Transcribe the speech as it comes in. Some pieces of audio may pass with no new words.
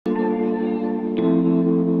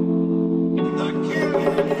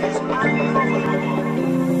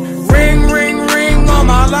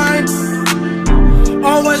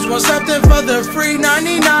want something for the free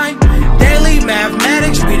 99. Daily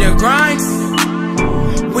mathematics be the grind.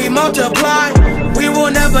 We multiply, we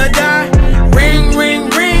will never die. Ring, ring,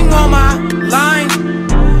 ring on my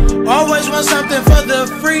line. Always want something for the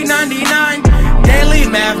free 99. Daily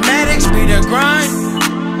mathematics be the grind.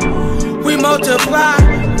 We multiply,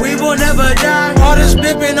 we will never die. All this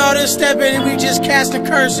bipping, all this stepping, we just casting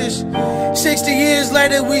curses. 60 years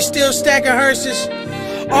later, we still stacking hearses.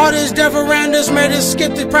 All this death around us made us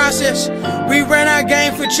skip the process. We ran our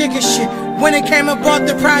game for chicken shit when it came about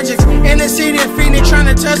the projects. In the city of Phoenix trying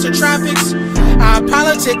to touch the tropics. I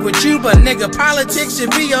politic with you, but nigga, politics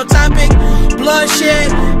should be your topic. Bloodshed,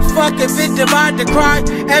 fuck if it divide the cry.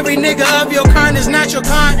 Every nigga of your kind is not your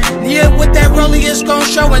kind. Yeah, what that really is gon'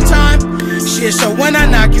 show in time. Shit, so when I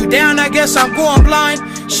knock you down, I guess I'm going blind.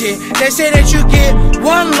 Shit, they say that you get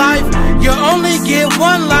one life, you only get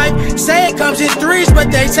one life. Say it comes in threes,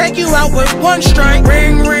 but they take you out with one strike.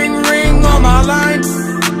 Ring, ring, ring on my line.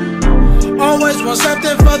 Always want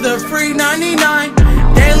something for the free 99.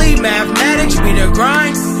 Daily mathematics be the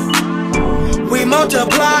grind. We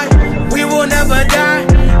multiply, we will never die.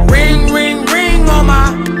 Ring, ring, ring on my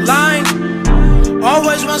line.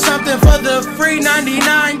 Always want something for the free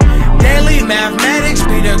 99. Daily mathematics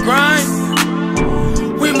be the grind.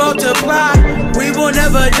 We multiply, we will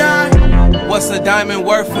never die. What's a diamond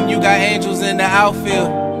worth when you got angels in the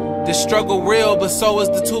outfield? The struggle real, but so is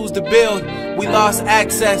the tools to build. We lost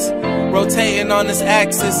access, rotating on this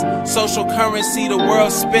axis. Social currency, the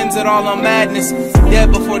world spends it all on madness.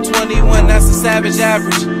 Dead before 21, that's a savage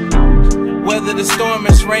average. Weather the storm,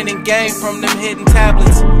 it's raining game from them hidden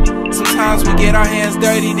tablets. Sometimes we get our hands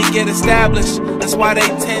dirty to get established. That's why they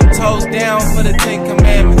 10 toes down for the 10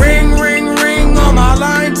 commandments. Ring, ring, ring on my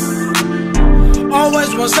line.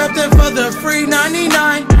 Always want something for the free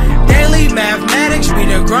 99. Daily mathematics be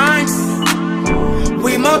the grind.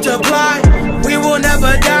 We multiply,